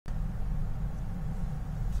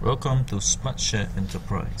Welcome to SmartShare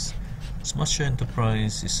Enterprise. SmartShare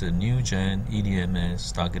Enterprise is a new-gen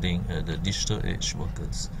EDMS targeting at the digital age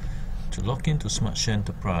workers. To log into SmartShare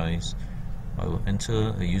Enterprise, I will enter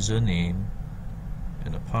a username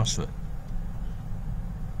and a password.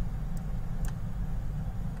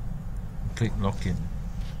 Click Login.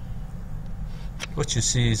 What you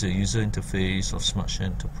see is a user interface of SmartShare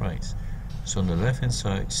Enterprise. So on the left-hand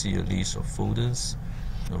side, see a list of folders.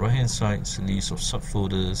 On the right-hand side is a list of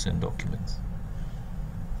subfolders and documents.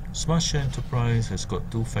 SmartShare Enterprise has got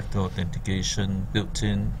two-factor authentication built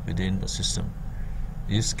in within the system.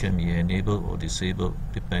 This can be enabled or disabled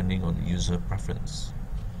depending on the user preference.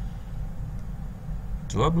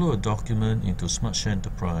 To upload a document into SmartShare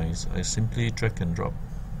Enterprise, I simply drag and drop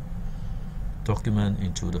document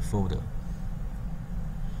into the folder.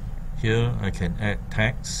 Here I can add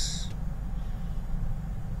tags.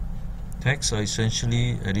 Tags are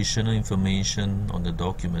essentially additional information on the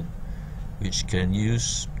document which can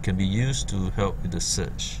be used to help with the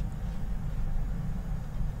search.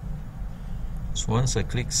 So once I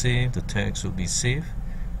click Save, the tags will be saved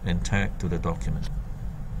and tagged to the document.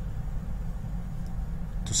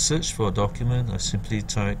 To search for a document, I simply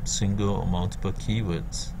type single or multiple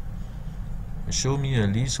keywords. It shows me a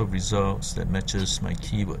list of results that matches my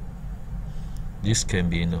keyword. This can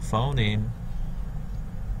be in the file name,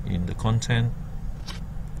 in the content,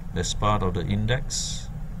 as part of the index,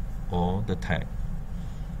 or the tag.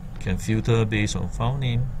 You can filter based on file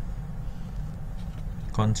name,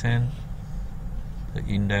 content, the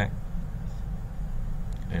index,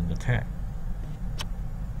 and the tag.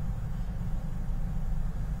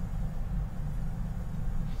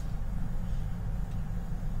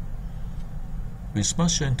 With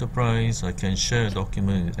SmartShare Enterprise, I can share a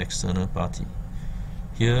document with external party.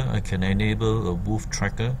 Here I can enable a Wolf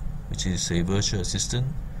tracker, which is a virtual assistant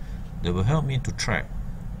that will help me to track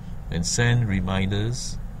and send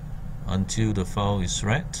reminders until the file is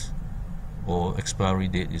read or expiry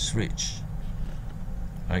date is reached.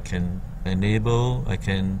 I can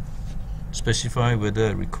specify whether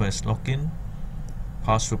I request login,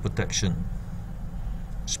 password protection.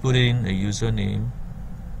 Just put in a username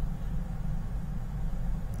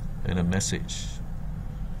and a message.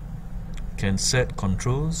 Can set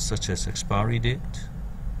controls such as expiry date,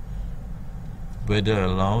 whether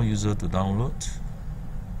allow user to download,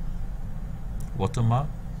 watermark,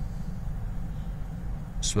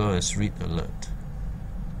 as well as read alert.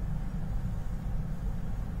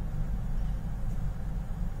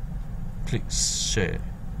 Click Share.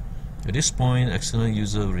 At this point, external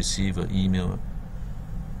user will receive an email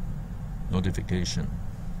notification.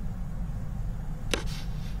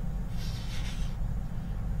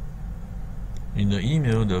 In the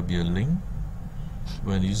email, there will be a link.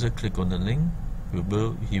 When the user clicks on the link,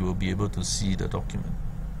 he will be able to see the document.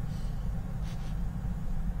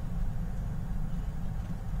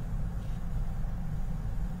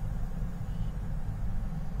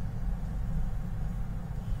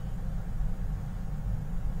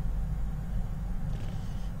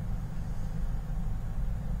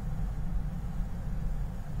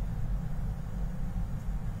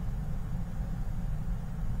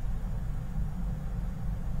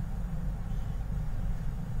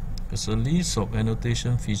 There's a list of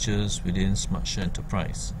annotation features within SmartShare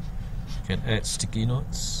Enterprise. You can add sticky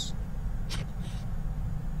notes,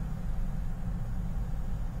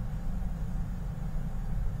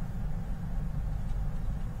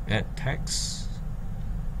 add text,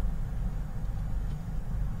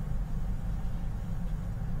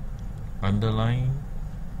 underline,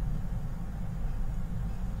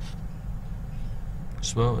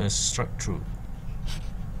 as well as strike through.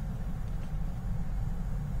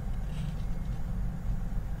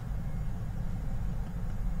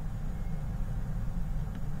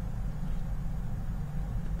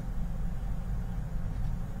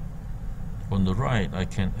 On the right, I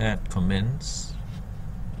can add comments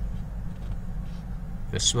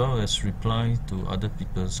as well as reply to other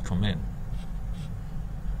people's comment.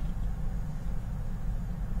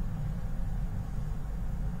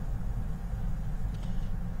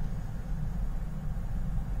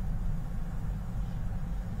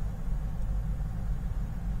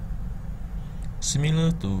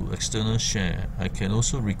 Similar to external share, I can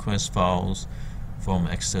also request files from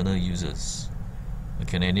external users. I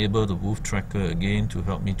can enable the Wolf tracker again to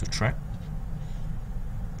help me to track.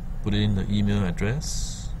 Put in the email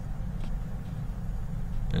address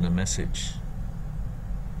and a message.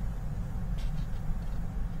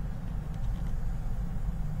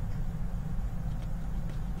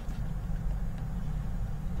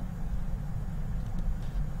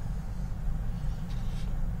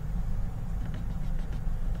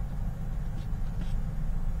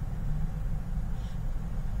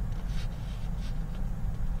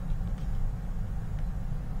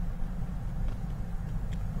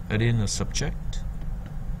 add in a subject,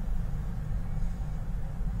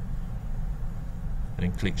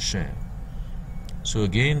 and click Share. So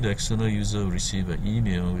again, the external user will receive an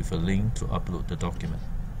email with a link to upload the document.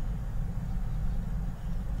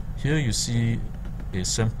 Here you see a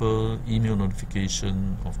sample email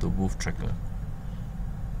notification of the Wolf tracker.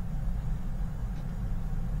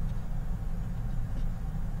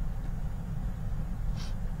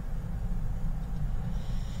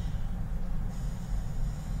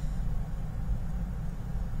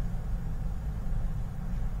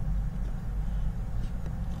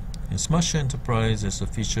 In SmartShare Enterprise, there's a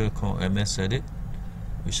feature called MS Edit,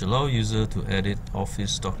 which allows users to edit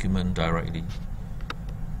Office document directly.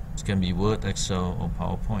 It can be Word, Excel, or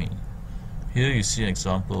PowerPoint. Here you see an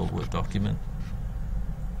example of Word document.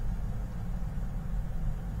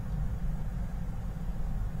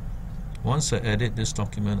 Once I edit this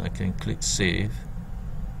document, I can click Save,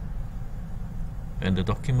 and the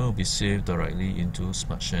document will be saved directly into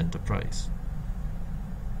SmartShare Enterprise.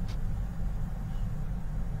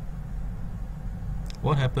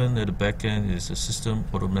 What happened at the back end is the system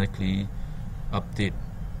automatically update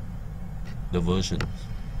the versions.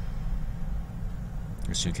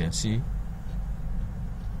 As you can see,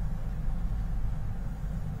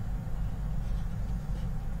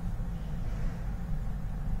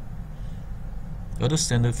 other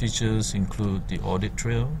standard features include the audit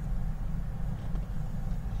trail,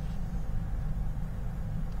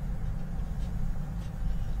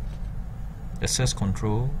 access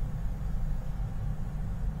control,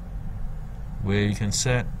 where you can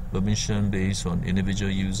set permission based on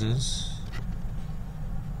individual users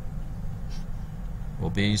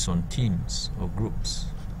or based on teams or groups.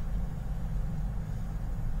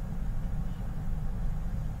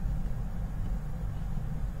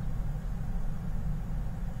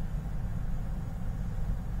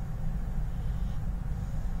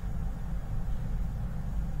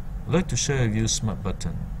 I'd like to share with you Smart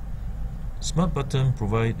Button. Smart Button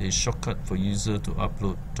provides a shortcut for user to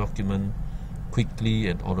upload document quickly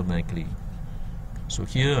and automatically. So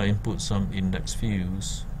here I input some index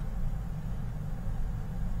fields.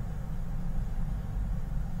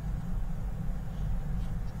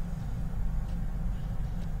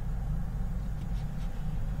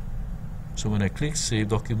 So when I click Save,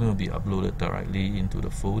 document will be uploaded directly into the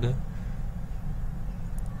folder,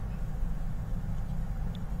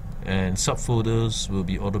 and subfolders will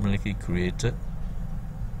be automatically created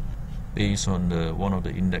based on one of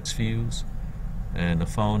the index fields, and the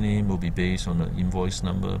file name will be based on the invoice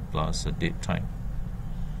number plus the date time.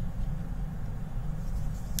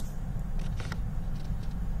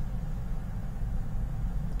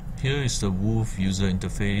 Here is the Wolf user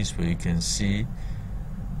interface, where you can see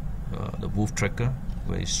the Wolf tracker,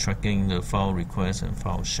 where it's tracking the file request and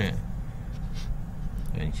file share.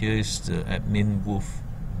 And here is the admin Wolf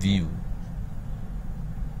view.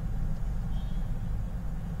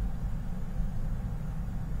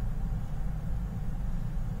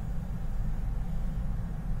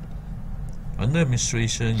 Under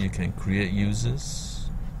administration, you can create users,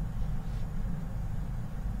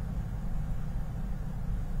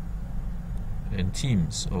 and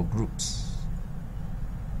teams or groups.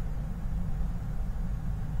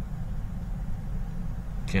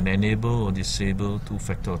 You can enable or disable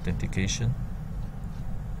two-factor authentication.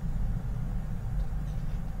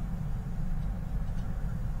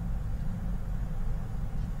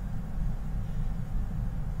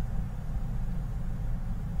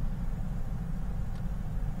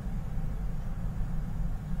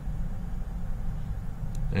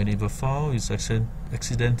 And if a file is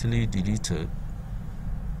accidentally deleted,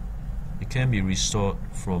 it can be restored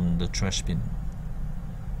from the trash bin.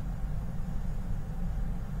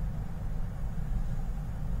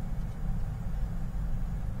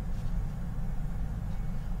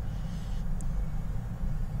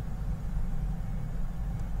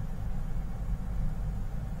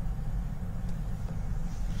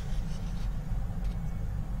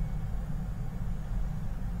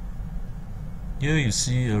 Here you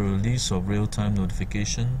see a release of real-time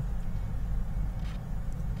notification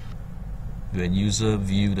when user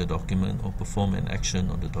view the document or perform an action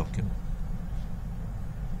on the document.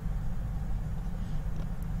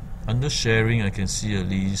 Under sharing, I can see a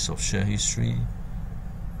list of share history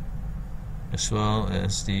as well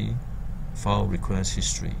as the file request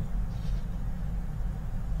history.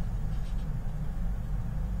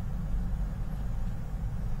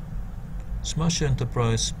 SmartShare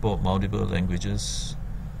Enterprise support multiple languages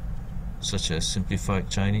such as simplified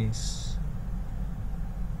Chinese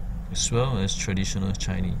as well as traditional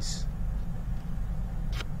Chinese.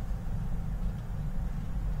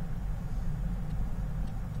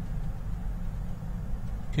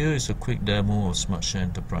 Here is a quick demo of SmartShare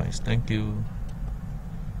Enterprise. Thank you.